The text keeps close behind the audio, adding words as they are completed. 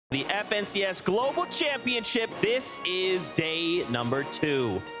The FNCS Global Championship. This is day number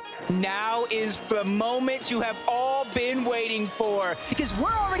 2. Now is the moment you have all been waiting for. Because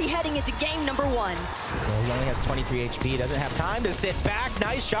we're already heading into game number 1. Well, he only has 23 HP, doesn't have time to sit back.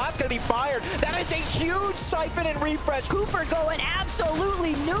 Nice shot's gonna be fired. That is a huge siphon and refresh. Cooper going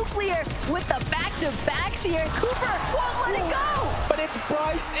absolutely nuclear with the back-to-backs here. Cooper won't let it go. But it's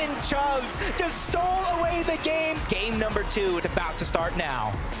Bryce and Chubbs just stole away the game. Game number 2, it's about to start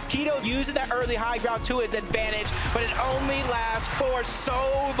now. Keto's using that early high ground to his advantage, but it only lasts for so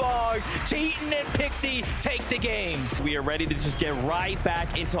long. Cheatin' and Pixie take the game. We are ready to just get right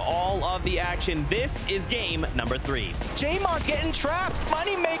back into all of the action. This is game number 3. J-Mon's getting trapped.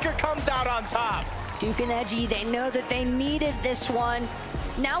 Moneymaker comes out on top. Duke and Edgy, they know that they needed this one.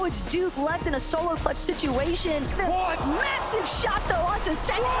 Now it's Duke left in a solo clutch situation. What? Massive shot though onto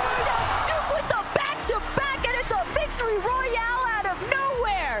Senoritas. Duke with the back-to-back, and it's a victory royale out of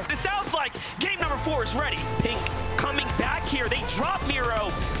nowhere. It sounds like game number 4 is ready. Pink coming back here. They drop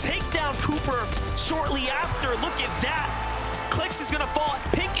Miro, take down Cooper shortly after. Look at that. Clix is gonna fall.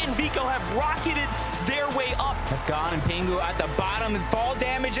 Pink and Vico have rocketed their way up. That's gone, and Pingu at the bottom. Fall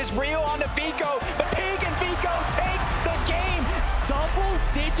damage is real on the Vico, but Pink and Vico take the game.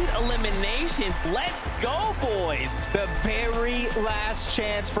 Double-digit eliminations. Let's go, boys. The very last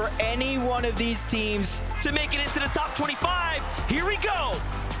chance for any one of these teams To make it into the top 25. Here we go.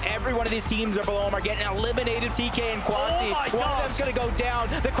 Every one of these teams are below them are getting eliminated. TK and Quanti. Oh my One of gosh. them's gonna go down.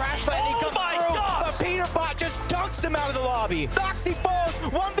 The crash landing Oh comes my through, gosh. but Peter Bot just dunks him out of the lobby. Noxy falls.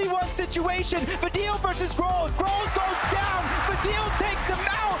 1v1 situation. Fadil versus Groves. Groves goes down. Fadil takes him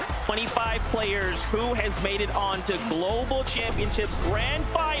out. 25 players who has made it on to Global Championships Grand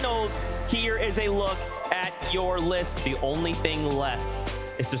Finals. Here is a look at your list. The only thing left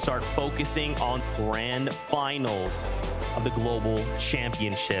is to start focusing on Grand Finals of the Global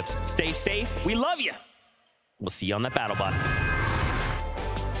Championships. Stay safe. We love you. We'll see you on that battle bus.